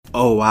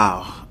Oh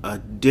wow, a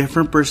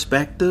different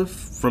perspective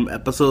from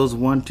episodes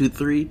 1, 2,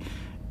 3,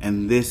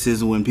 and this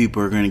is when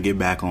people are going to get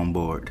back on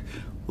board.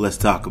 Let's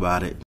talk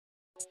about it.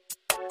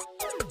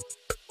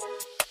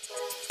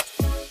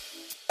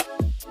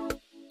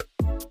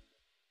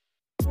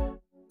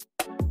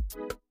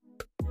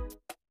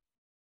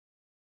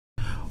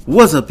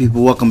 What's up,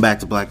 people? Welcome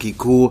back to Black Geek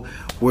Cool,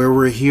 where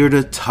we're here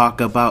to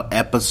talk about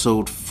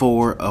episode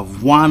 4 of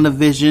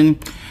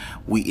WandaVision.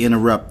 We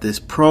interrupt this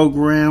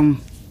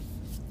program.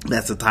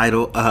 That's the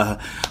title.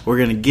 We're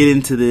going to get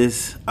into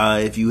this.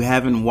 If you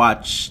haven't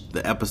watched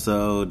the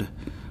episode,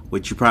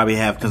 which you probably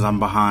have because I'm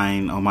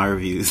behind on my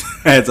reviews,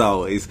 as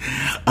always.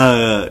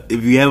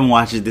 If you haven't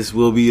watched it, this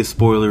will be a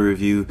spoiler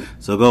review.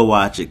 So go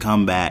watch it,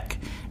 come back,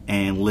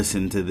 and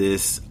listen to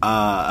this.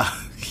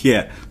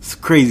 Yeah,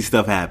 some crazy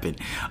stuff happened.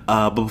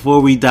 But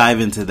before we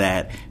dive into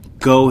that,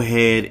 go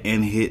ahead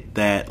and hit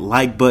that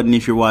like button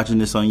if you're watching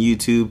this on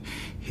YouTube.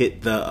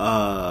 Hit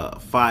the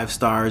 5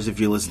 stars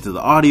if you listen to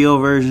the audio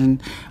version.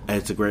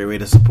 It's a great way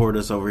to support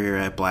us over here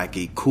at Black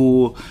Geek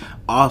Cool.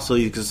 Also,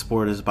 you can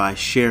support us by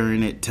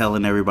sharing it,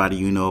 telling everybody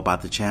you know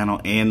about the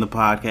channel and the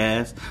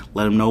podcast.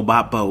 Let them know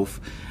about both.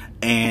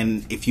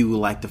 And if you would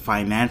like to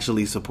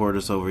financially support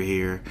us over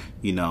here,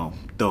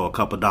 throw a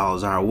couple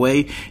dollars our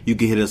way, you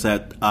can hit us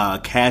at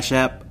Cash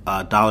App,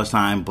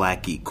 $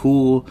 Black Geek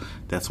Cool.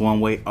 That's one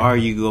way. Or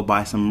you can go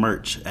buy some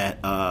merch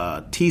at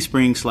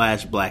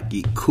Teespring / Black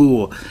Geek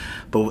Cool.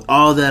 But with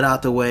all that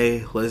out the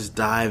way, let's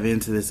dive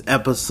into this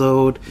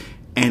episode.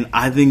 And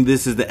I think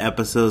this is the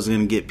episode that's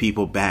going to get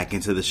people back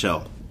into the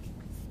show.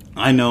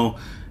 I know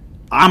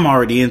I'm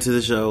already into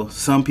the show.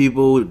 Some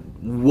people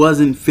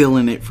wasn't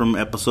feeling it from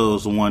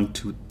episodes 1,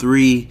 2,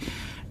 3.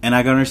 And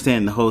I can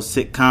understand the whole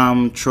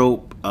sitcom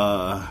trope.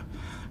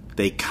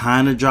 They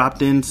kind of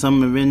dropped in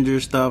some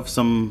Avengers stuff,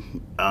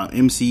 some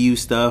MCU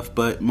stuff.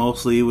 But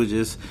mostly it was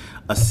just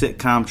a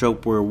sitcom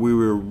trope where we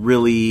were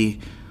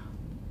really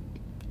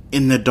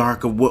in the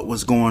dark of what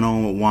was going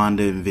on with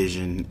Wanda and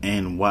Vision.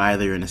 And why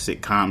they're in a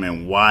sitcom.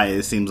 And why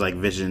it seems like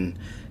Vision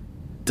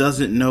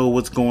doesn't know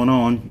what's going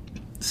on.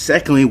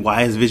 Secondly,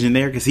 why is Vision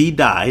there? Because he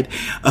died.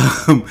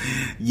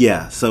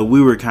 So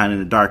we were kind of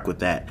in the dark with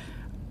that.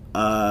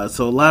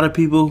 So a lot of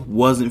people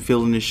wasn't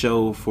feeling the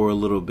show for a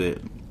little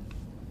bit.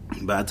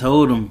 But I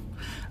told them,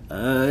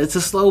 it's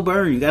a slow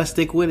burn. You got to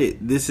stick with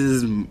it. This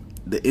is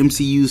the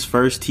MCU's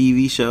first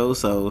TV show.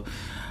 So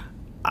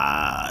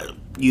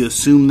you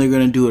assume they're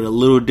going to do it a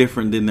little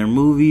different than their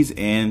movies.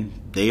 And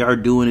they are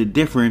doing it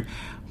different,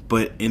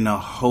 but in a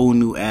whole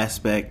new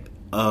aspect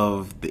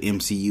of the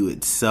MCU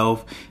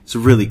itself. It's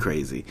really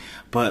crazy.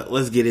 But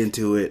let's get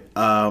into it.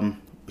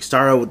 We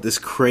start out with this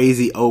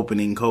crazy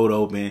cold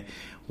open,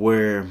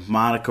 where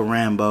Monica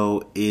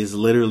Rambeau is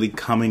literally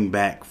coming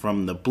back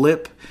from the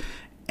blip.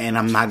 And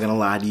I'm not gonna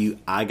lie to you,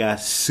 I got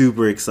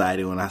super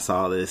excited when I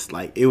saw this.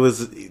 Like, it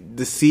was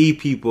to see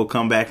people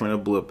come back from the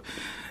blip.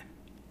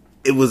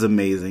 It was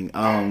amazing.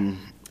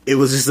 It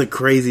was just a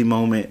crazy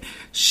moment.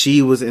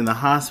 She was in the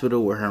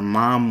hospital where her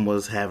mom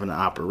was having an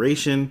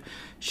operation.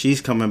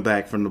 She's coming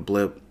back from the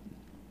blip.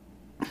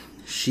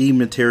 She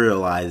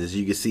materializes.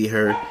 You can see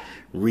her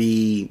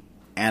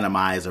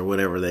reanimize or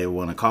whatever they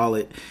want to call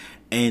it.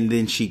 And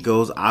then she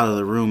goes out of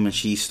the room and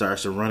she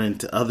starts to run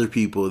into other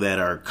people that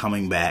are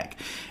coming back.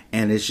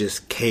 And it's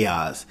just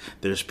chaos.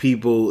 There's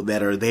people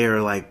that are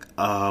there like,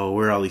 where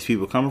are all these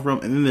people coming from?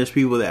 And then there's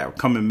people that are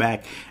coming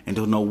back and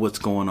don't know what's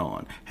going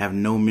on. Have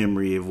no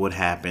memory of what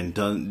happened.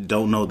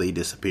 Don't know they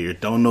disappeared.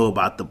 Don't know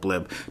about the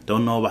blip.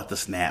 Don't know about the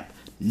snap.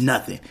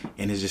 Nothing.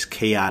 And it's just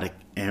chaotic.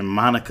 And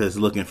Monica is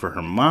looking for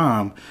her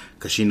mom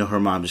because she know her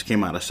mom just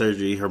came out of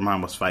surgery. Her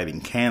mom was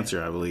fighting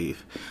cancer, I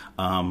believe.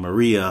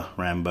 Maria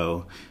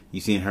Rambeau.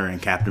 You seen her in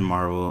Captain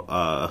Marvel,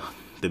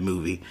 the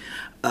movie.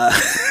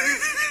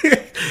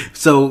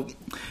 So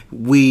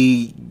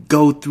we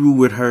go through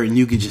with her and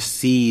you can just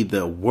see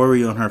the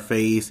worry on her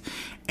face.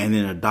 And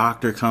then a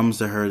doctor comes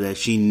to her that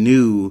she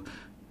knew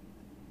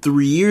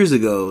 3 years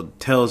ago,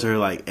 tells her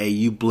like, hey,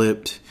 you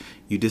blipped,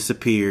 you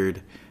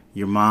disappeared,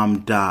 your mom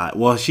died.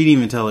 Well, she didn't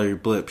even tell her you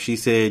blipped. She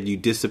said you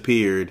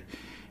disappeared.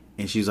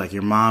 And she's like,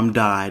 your mom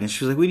died. And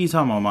she was like, what are you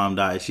talking about, mom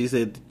died? She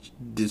said,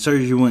 the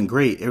surgery went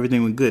great.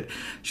 Everything went good.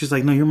 She's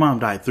like, no, your mom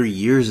died 3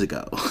 years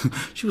ago.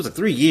 She was like,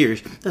 3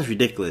 years? That's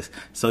ridiculous.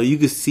 So you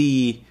could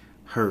see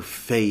her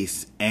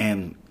face.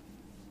 And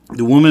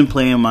the woman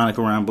playing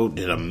Monica Rambeau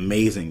did an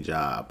amazing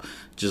job.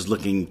 Just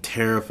looking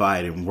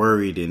terrified and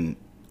worried and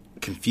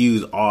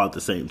confused all at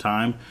the same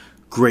time.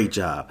 Great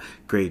job.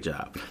 Great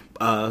job.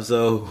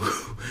 So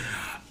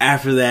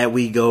after that,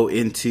 we go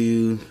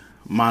into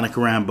Monica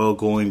Rambeau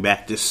going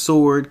back to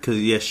S.W.O.R.D.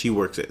 because, yes, she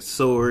works at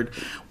S.W.O.R.D.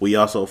 We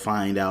also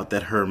find out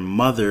that her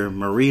mother,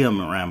 Maria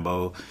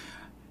Rambeau,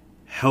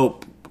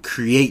 helped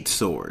create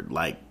S.W.O.R.D.,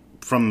 like,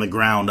 from the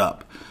ground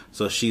up.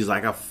 So she's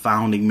like a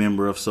founding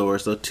member of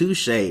S.W.O.R.D. So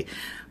touche,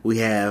 we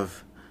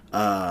have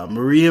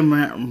Maria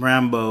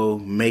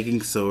Rambeau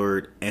making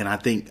S.W.O.R.D. And I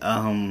think,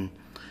 who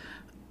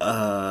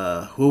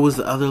was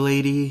the other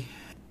lady?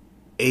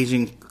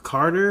 Agent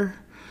Carter?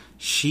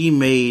 she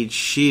made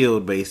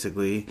S.H.I.E.L.D.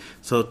 basically.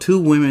 So two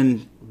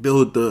women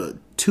built the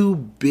two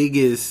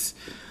biggest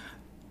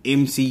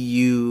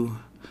MCU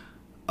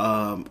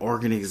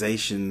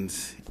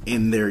organizations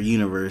in their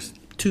universe.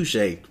 Touche.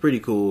 Pretty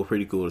cool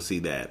to see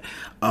that.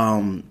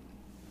 But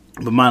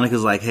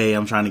Monica's like, hey,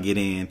 I'm trying to get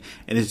in.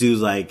 And this dude's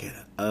like,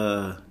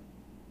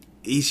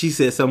 she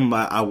said something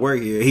about, I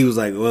work here. He was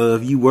like, well,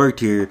 if you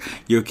worked here,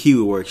 your key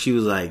would work. She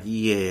was like,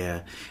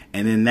 yeah.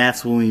 And then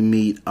that's when we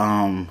meet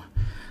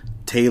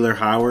Taylor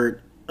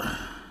Howard,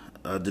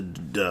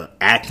 the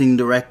acting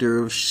director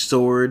of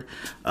S.W.O.R.D.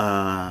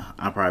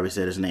 I probably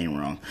said his name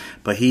wrong,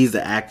 but he's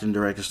the acting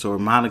director of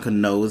S.W.O.R.D. Monica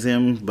knows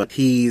him, but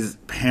he's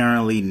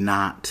apparently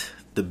not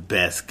the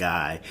best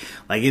guy.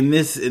 Like in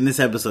this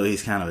episode,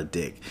 he's kind of a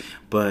dick,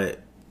 but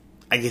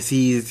I guess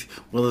he's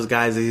one of those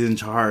guys that he's in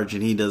charge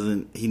and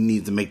he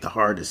needs to make the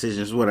hard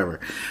decisions, whatever.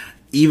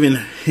 Even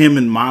him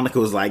and Monica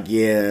was like,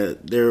 yeah,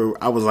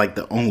 I was like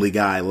the only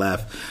guy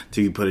left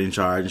to be put in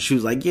charge. And she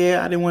was like,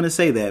 yeah, I didn't want to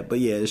say that, but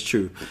yeah, it's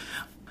true.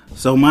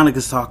 So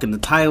Monica's talking to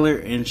Tyler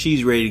and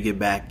she's ready to get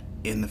back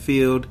in the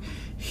field.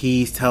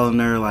 He's telling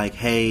her like,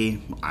 hey,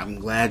 I'm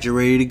glad you're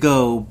ready to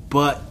go,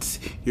 but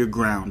you're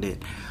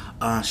grounded.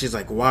 She's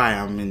like, why?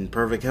 I'm in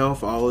perfect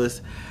health, all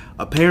this.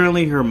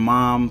 Apparently her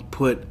mom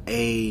put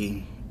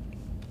a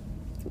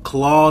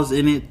clause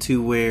in it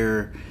to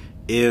where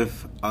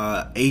if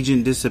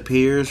agent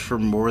disappears for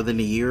more than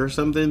a year or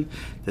something,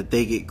 that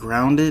they get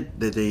grounded,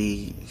 that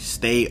they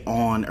stay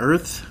on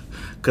Earth.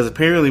 Because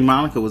apparently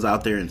Monica was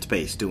out there in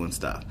space doing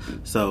stuff.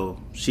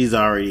 So she's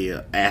already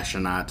an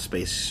astronaut,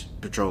 space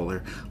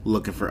patroller,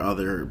 looking for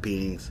other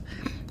beings.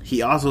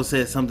 He also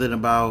said something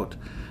about,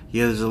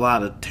 yeah, there's a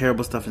lot of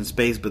terrible stuff in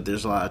space, but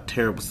there's a lot of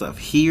terrible stuff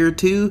here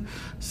too.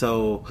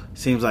 So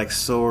seems like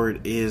S.W.O.R.D.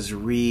 is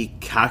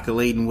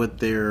recalculating what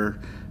their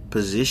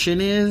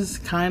position is,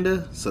 kind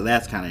of. So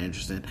that's kind of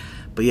interesting.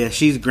 But yeah,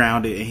 she's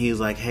grounded and he's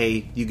like,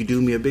 hey, you could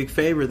do me a big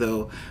favor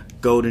though.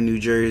 Go to New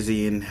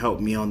Jersey and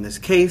help me on this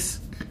case.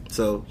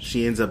 So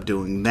she ends up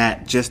doing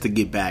that just to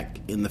get back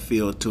in the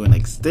field to an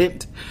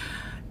extent.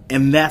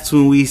 And that's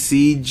when we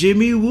see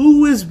Jimmy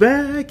Woo is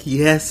back.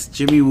 Yes,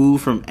 Jimmy Woo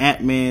from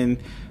Ant-Man.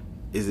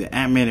 Is it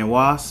Ant-Man and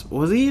Wasp? He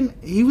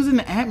was in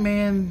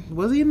Ant-Man.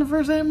 Was he in the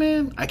first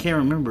Ant-Man? I can't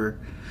remember.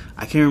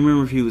 I can't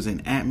remember if he was in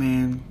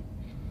Ant-Man.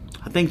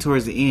 I think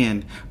towards the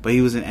end, but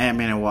he was in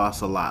Ant-Man and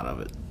Wasp, a lot of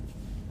it.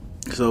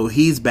 So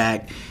he's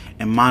back,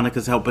 and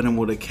Monica's helping him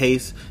with a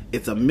case.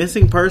 It's a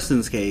missing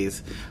persons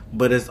case,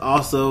 but it's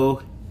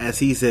also, as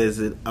he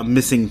says, a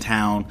missing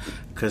town,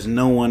 because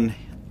no one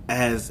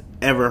has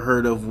ever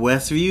heard of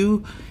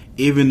Westview.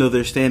 Even though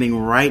they're standing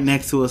right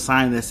next to a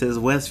sign that says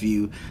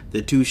Westview,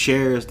 the two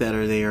sheriffs that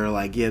are there are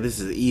like, yeah, this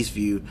is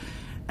Eastview,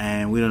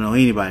 and we don't know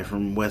anybody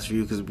from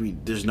Westview because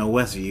there's no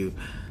Westview.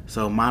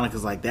 So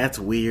Monica's like, that's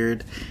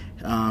weird.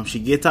 She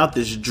gets out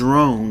this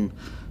drone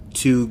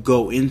to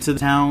go into the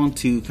town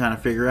to kind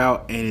of figure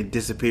out, and it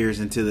disappears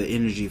into the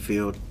energy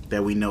field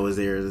that we know is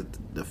there,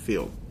 the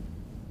field.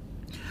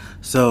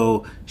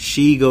 So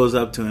she goes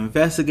up to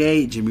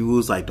investigate. Jimmy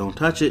Woo's like, don't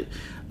touch it.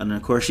 And then,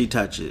 of course, she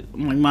touched it.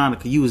 I'm like,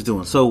 Monica, you was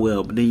doing so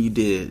well, but then you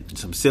did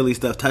some silly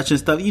stuff, touching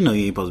stuff. You know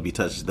you ain't supposed to be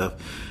touching stuff.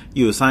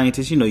 You a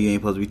scientist, you know you ain't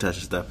supposed to be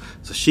touching stuff.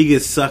 So she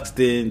gets sucked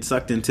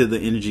into the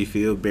energy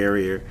field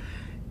barrier.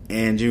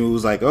 And Jimmy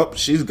was like, oh,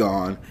 she's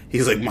gone.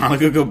 He's like,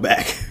 Monica, go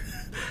back.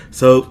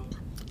 So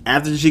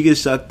after she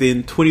gets sucked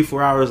in,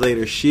 24 hours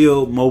later,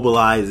 S.H.I.E.L.D.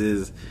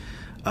 mobilizes.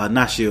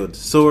 Not S.H.I.E.L.D.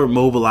 S.W.O.R.D.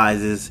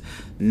 mobilizes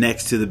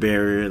next to the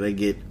barrier. They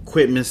get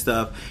equipment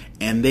stuff.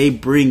 And they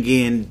bring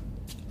in...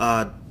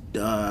 or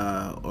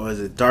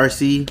is it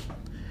Darcy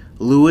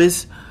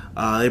Lewis?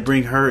 They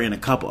bring her and a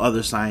couple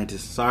other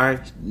scientists. Sorry,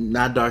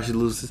 not Darcy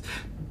Lewis,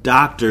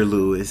 Dr.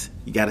 Lewis.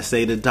 You got to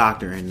say the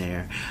doctor in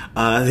there.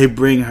 They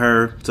bring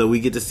her, so we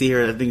get to see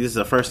her. I think this is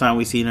the first time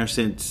we've seen her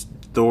since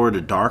Thor: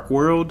 The Dark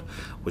World,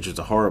 which was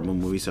a horrible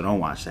movie, so don't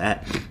watch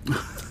that.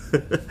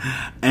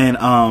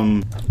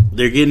 And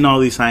they're getting all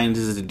these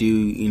scientists to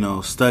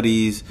do,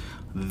 studies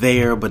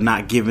there, but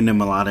not giving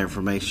them a lot of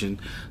information.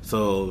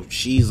 So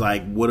she's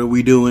like, what are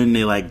we doing?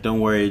 They're like,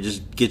 don't worry,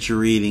 just get your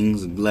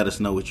readings and let us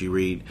know what you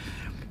read.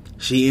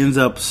 She ends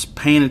up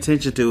paying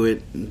attention to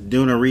it,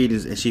 doing her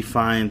readings, and she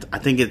finds, I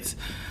think it's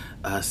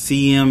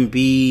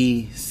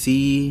CMBC,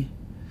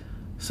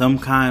 some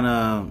kind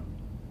of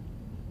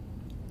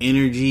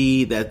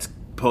energy that's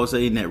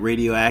pulsating, that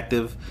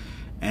radioactive.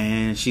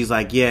 And she's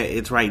like, yeah,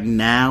 it's right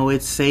now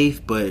it's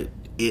safe, but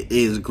it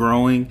is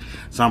growing.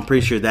 So I'm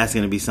pretty sure that's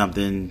going to be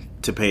something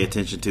to pay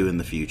attention to in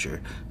the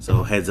future.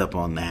 So heads up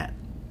on that.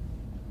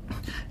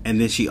 And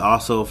then she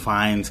also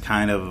finds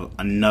kind of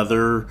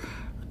another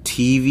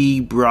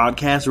TV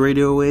broadcast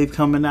radio wave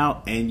coming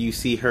out, and you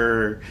see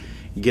her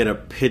get a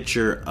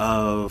picture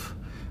of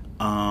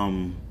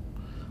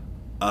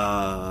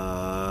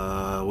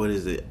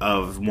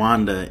of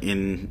Wanda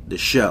in the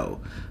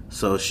show.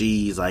 So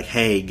she's like,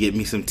 hey, get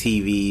me some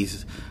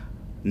TVs,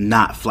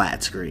 not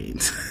flat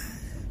screens.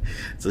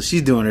 So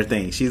she's doing her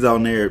thing. She's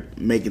on there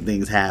making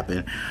things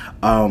happen.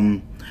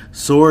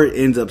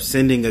 S.W.O.R.D. ends up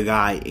sending a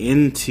guy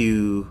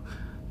into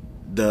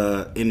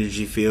the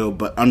energy field,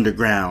 but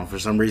underground. For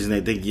some reason,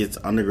 they think it's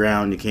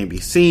underground, you can't be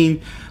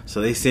seen.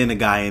 So they send a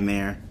guy in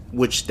there,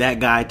 which that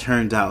guy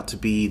turns out to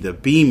be the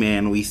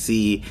B-Man we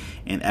see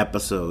in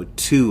episode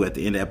 2, at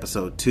the end of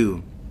episode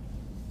 2,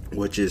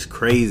 which is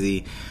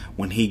crazy.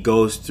 When he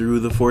goes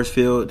through the force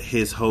field,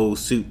 his whole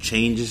suit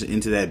changes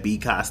into that bee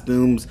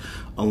costumes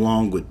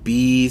along with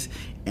bees,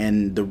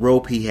 and the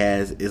rope he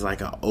has is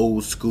like an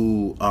old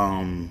school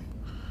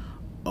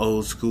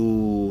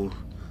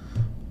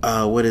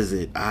what is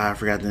it? I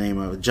forgot the name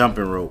of it.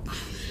 Jumping rope.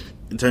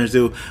 It turns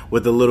to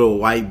with the little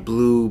white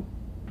blue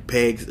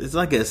pegs. It's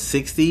like a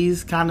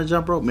 60s kind of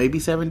jump rope, maybe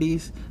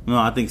 70s. No,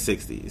 I think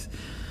 60s.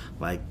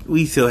 Like,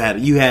 we still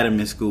you had them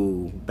in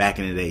school back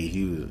in the day.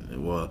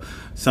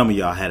 Some of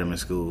y'all had them in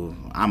school.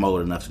 I'm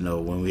old enough to know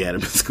when we had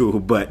them in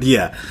school. But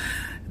yeah,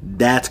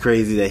 that's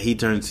crazy that he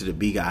turns to the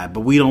B guy.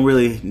 But we don't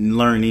really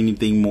learn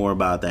anything more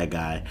about that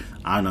guy.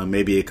 I don't know.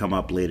 Maybe it'll come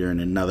up later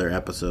in another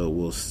episode.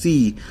 We'll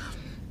see.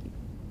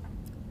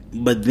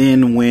 But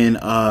then when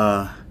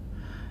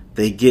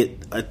they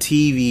get a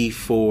TV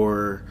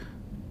for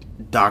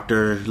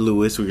Dr.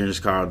 Lewis, we're going to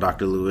just call her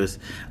Dr. Lewis,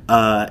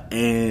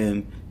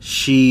 and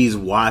she's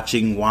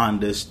watching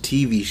Wanda's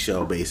TV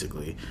show,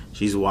 basically.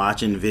 She's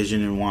watching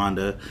Vision and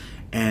Wanda,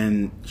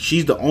 and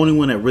she's the only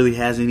one that really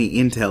has any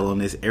intel on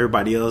this.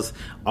 Everybody else,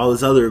 all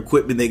this other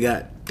equipment they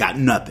got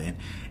nothing.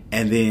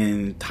 And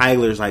then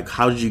Tyler's like,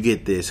 how did you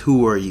get this?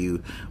 Who are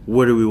you?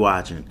 What are we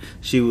watching?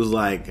 She was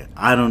like,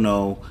 I don't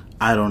know,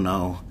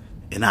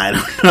 and I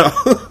don't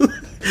know.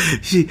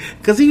 She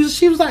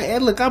was like, hey,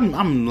 look,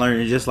 I'm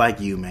learning just like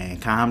you, man.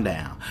 Calm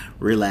down,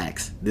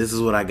 relax. This is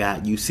what I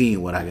got. You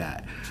seeing what I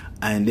got.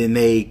 And then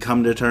they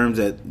come to terms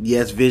that,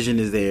 yes, Vision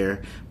is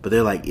there, but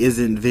they're like,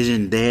 isn't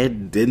Vision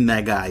dead? Didn't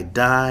that guy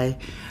die?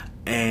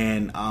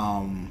 And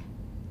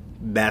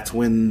that's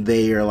when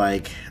they are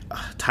like,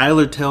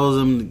 Tyler tells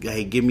them,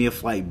 hey, give me a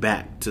flight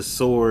back to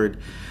SWORD.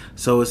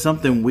 So it's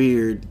something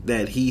weird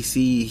that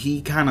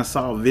he kind of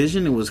saw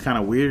Vision and was kind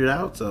of weirded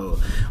out. So,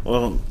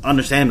 well,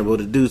 understandable.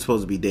 The dude's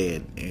supposed to be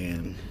dead,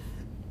 and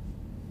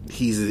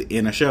he's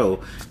in a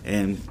show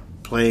and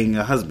playing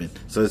a husband.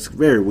 So it's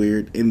very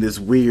weird. In this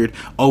weird.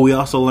 Oh, we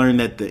also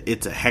learned that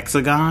it's a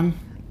hexagon.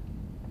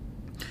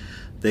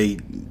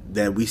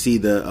 That we see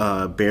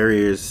the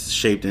barriers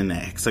shaped in a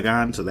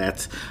hexagon. So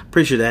that's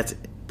pretty sure that's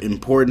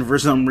important for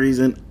some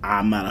reason.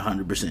 I'm not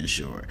 100%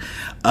 sure.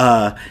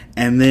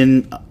 And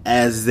then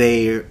as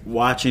they're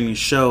watching the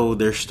show,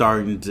 they're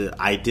starting to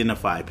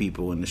identify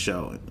people in the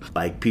show,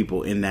 like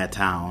people in that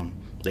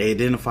town. They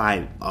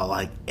identified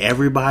like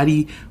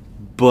everybody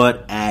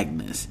but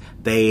Agnes.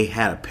 They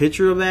had a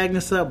picture of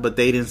Agnes up, but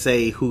they didn't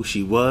say who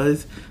she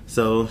was.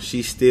 So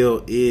she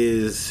still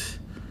is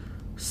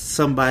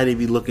somebody to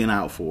be looking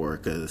out for,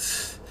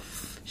 because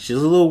she's a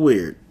little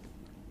weird.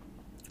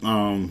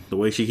 The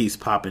way she keeps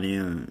popping in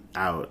and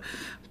out.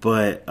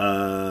 But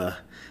while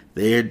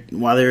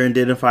they're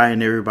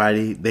identifying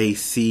everybody, they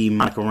see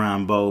Monica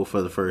Rambeau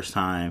for the first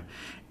time,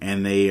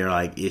 and they are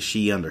like, is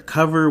she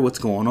undercover? What's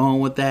going on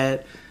with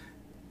that?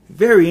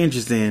 Very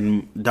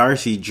interesting.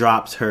 Darcy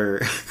drops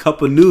her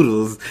cup of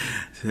noodles.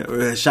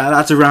 Shout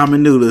out to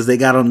Ramen Noodles. They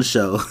got on the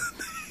show.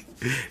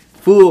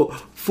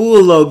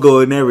 Full logo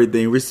and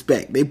everything.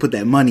 Respect. They put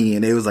that money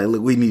in. They was like,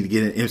 look, we need to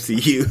get an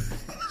MCU.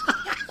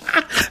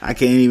 I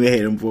can't even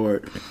hate them for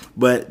it.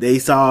 But they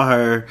saw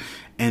her,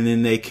 and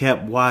then they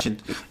kept watching.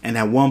 And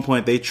at one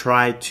point, they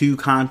tried to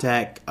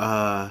contact.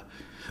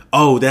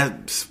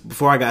 That's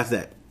before I got to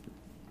that.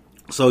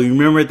 So you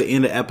remember at the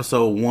end of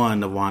episode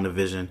 1 of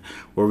WandaVision,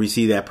 where we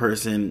see that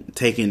person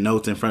taking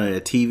notes in front of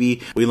the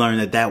TV? We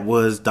learned that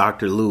was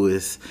Dr.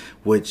 Lewis,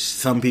 which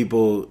some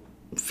people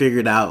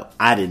figured out.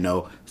 I didn't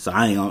know. So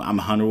I'm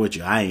 100 with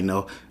you. I ain't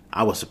know.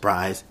 I was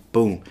surprised.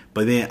 Boom.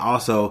 But then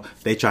also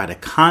they tried to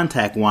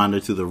contact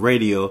Wanda through the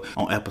radio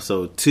on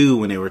episode 2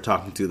 when they were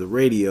talking through the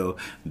radio.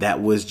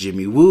 That was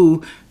Jimmy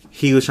Woo.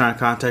 He was trying to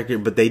contact her,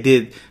 but they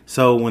did.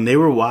 So when they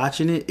were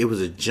watching it, it was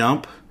a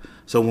jump.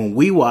 So when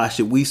we watched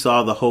it, we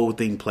saw the whole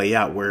thing play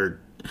out where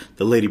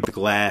the lady broke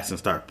glass and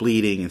start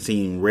bleeding and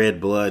seeing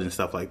red blood and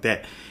stuff like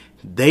that.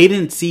 They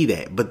didn't see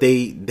that, but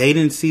they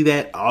didn't see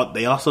that.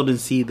 They also didn't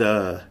see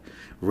the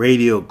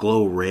radio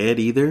glow red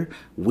either.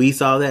 We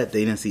saw that.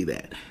 They didn't see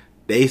that.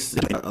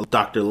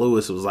 Dr.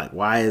 Lewis was like,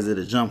 why is it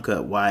a jump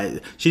cut? Why?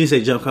 She didn't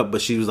say jump cut,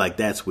 but she was like,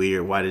 that's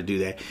weird. Why did they do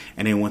that?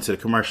 And then went to the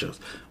commercials.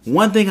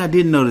 One thing I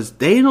didn't notice,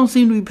 they don't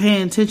seem to be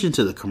paying attention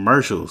to the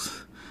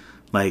commercials.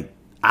 Like,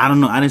 I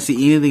don't know. I didn't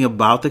see anything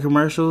about the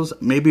commercials.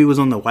 Maybe it was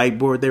on the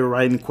whiteboard they were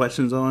writing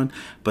questions on,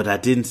 but I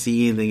didn't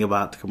see anything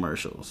about the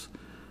commercials.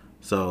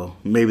 So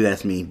maybe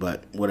that's me,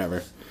 but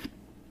whatever.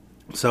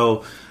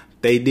 So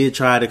they did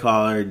try to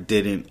call her,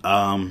 didn't.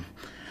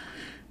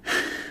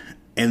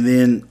 And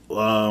then,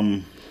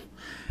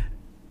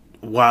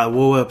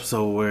 what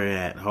episode we're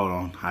at? Hold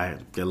on, I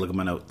gotta look at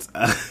my notes.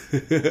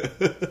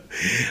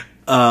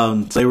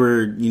 So they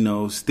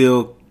were,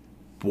 still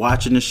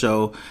watching the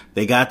show.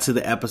 They got to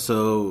the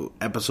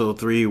episode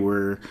 3,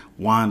 where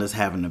Wanda's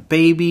having a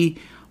baby.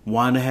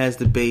 Wanda has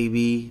the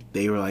baby.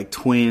 They were like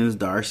twins.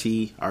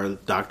 Darcy, or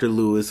Dr.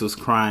 Lewis, was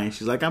crying.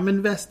 She's like, I'm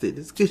invested.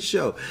 It's a good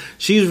show.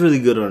 She's really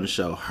good on the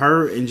show.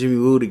 Her and Jimmy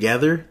Woo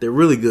together, they're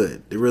really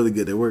good. They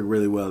work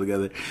really well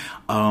together.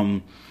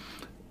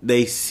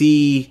 They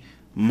see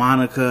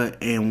Monica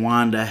and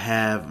Wanda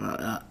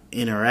have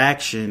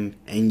interaction,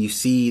 and you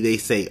see they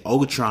say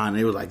Ultron.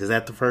 They were like, is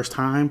that the first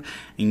time?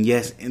 And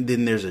yes, and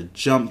then there's a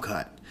jump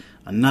cut.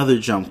 Another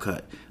jump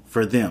cut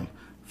for them.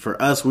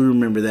 For us, we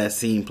remember that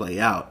scene play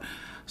out.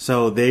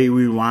 So they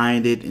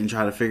rewind it and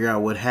try to figure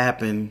out what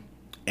happened,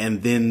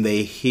 and then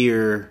they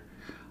hear,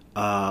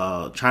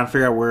 trying to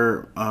figure out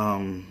where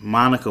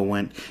Monica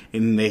went,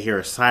 and they hear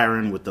a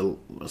siren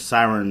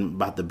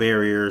about the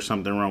barrier, or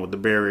something wrong with the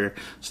barrier.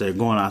 So they're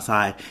going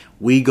outside.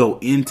 We go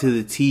into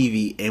the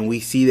TV and we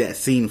see that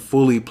scene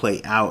fully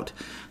play out,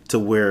 to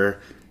where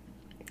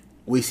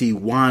we see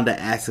Wanda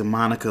asking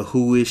Monica,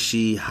 "Who is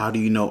she? How do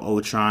you know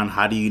Ultron?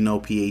 How do you know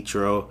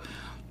Pietro?"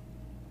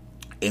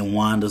 And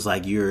Wanda's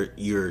like,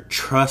 you're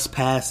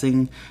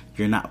trespassing.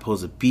 You're not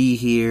supposed to be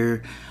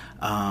here.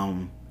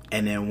 And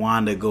then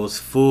Wanda goes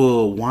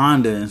full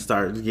Wanda and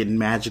starts getting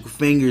magical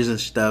fingers and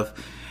stuff.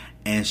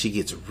 And she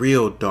gets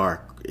real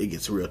dark. It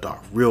gets real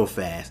dark real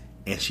fast.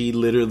 And she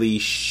literally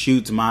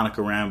shoots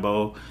Monica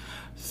Rambeau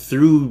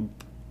through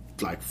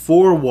like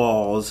 4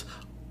 walls,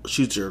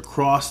 shoots her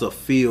across the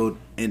field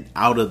and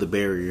out of the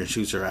barrier, and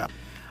shoots her out.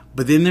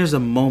 But then there's a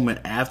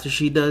moment after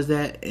she does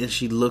that, and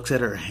she looks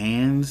at her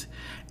hands,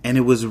 and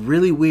it was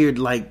really weird.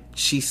 Like,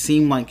 she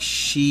seemed like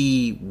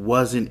she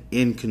wasn't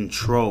in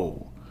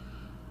control,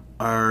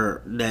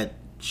 or that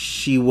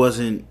she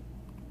wasn't,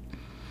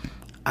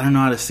 I don't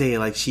know how to say it,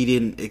 like she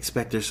didn't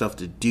expect herself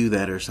to do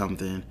that or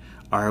something,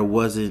 or it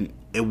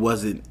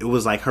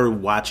was like her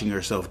watching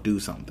herself do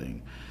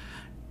something.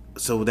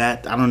 So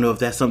that, I don't know if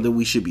that's something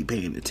we should be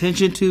paying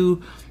attention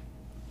to.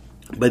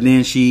 But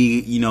then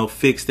she,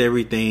 fixed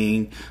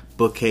everything,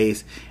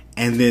 bookcase,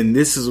 and then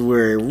this is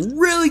where it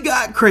really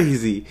got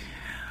crazy.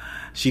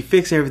 She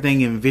fixed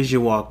everything, and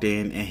Vision walked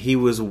in, and he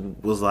was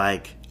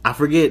like, I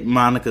forget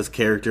Monica's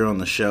character on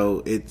the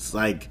show. It's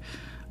like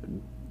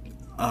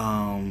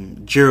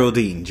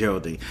Geraldine.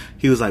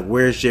 He was like,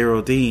 "Where's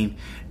Geraldine?"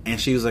 And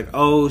she was like,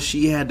 "Oh,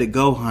 she had to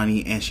go,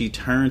 honey." And she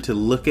turned to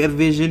look at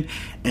Vision,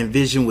 and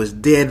Vision was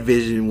dead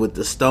Vision with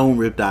the stone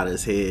ripped out of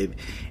his head.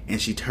 And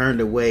she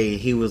turned away,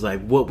 and he was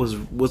like,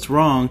 what's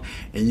wrong?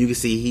 And you can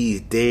see he's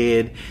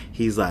dead.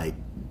 He's like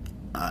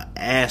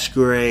ash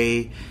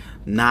gray,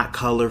 not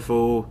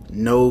colorful,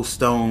 no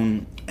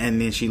stone.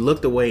 And then she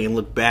looked away and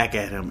looked back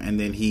at him,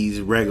 and then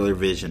he's regular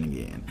Vision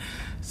again.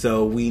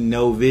 So we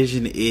know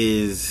Vision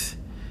is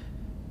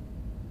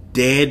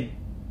dead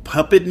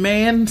puppet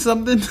man,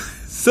 something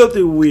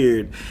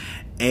weird.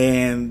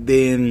 And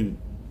then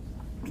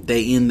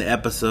they end the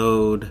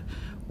episode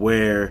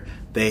where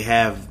they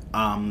have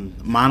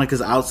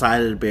Monica's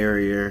outside of the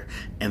barrier,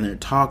 and they're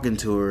talking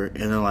to her,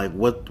 and they're like,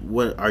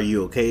 what are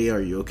you okay? Are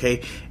you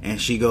okay?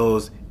 And she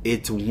goes,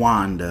 "It's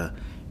Wanda.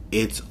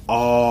 It's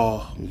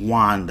all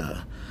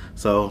Wanda."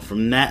 So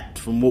from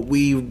what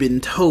we've been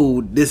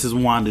told, this is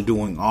Wanda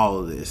doing all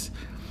of this.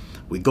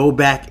 We go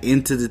back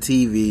into the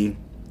TV,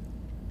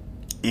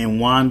 and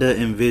Wanda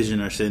and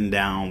Vision are sitting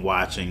down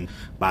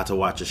about to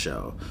watch a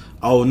show.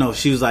 Oh no,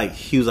 he was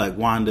like,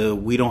 "Wanda,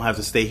 we don't have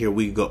to stay here.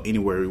 We can go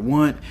anywhere we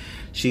want."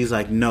 She's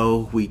like,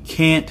 "No, we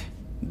can't.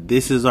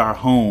 This is our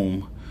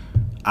home.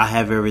 I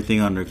have everything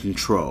under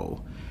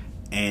control."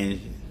 And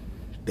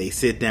they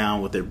sit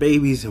down with their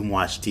babies and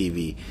watch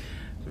TV.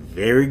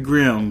 Very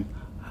grim.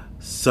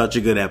 Such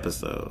a good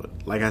episode.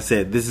 Like I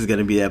said, this is going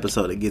to be the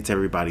episode that gets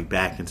everybody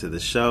back into the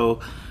show.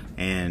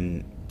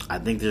 And I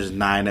think there's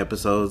 9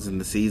 episodes in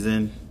the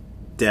season.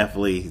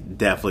 Definitely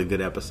good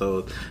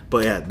episode.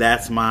 But yeah,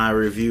 that's my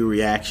review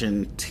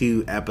reaction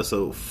to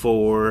episode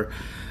 4.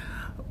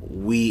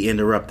 We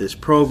interrupt this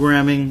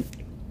programming.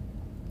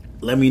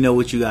 Let me know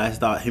what you guys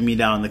thought. Hit me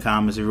down in the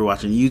comments if you're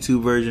watching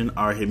YouTube version,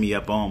 or hit me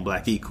up on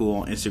Black Geek Cool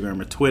on Instagram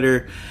or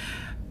Twitter.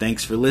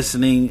 Thanks for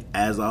listening.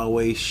 As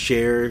always,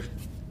 share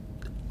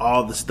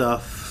all the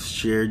stuff.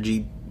 Share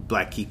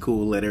Black Geek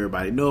Cool. Let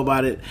everybody know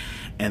about it.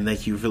 And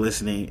thank you for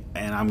listening.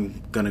 And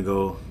I'm gonna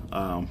go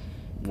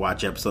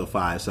watch episode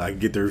 5 so I can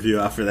get the review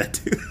out for that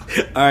too.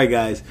 Alright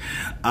guys,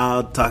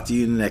 I'll talk to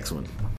you in the next one.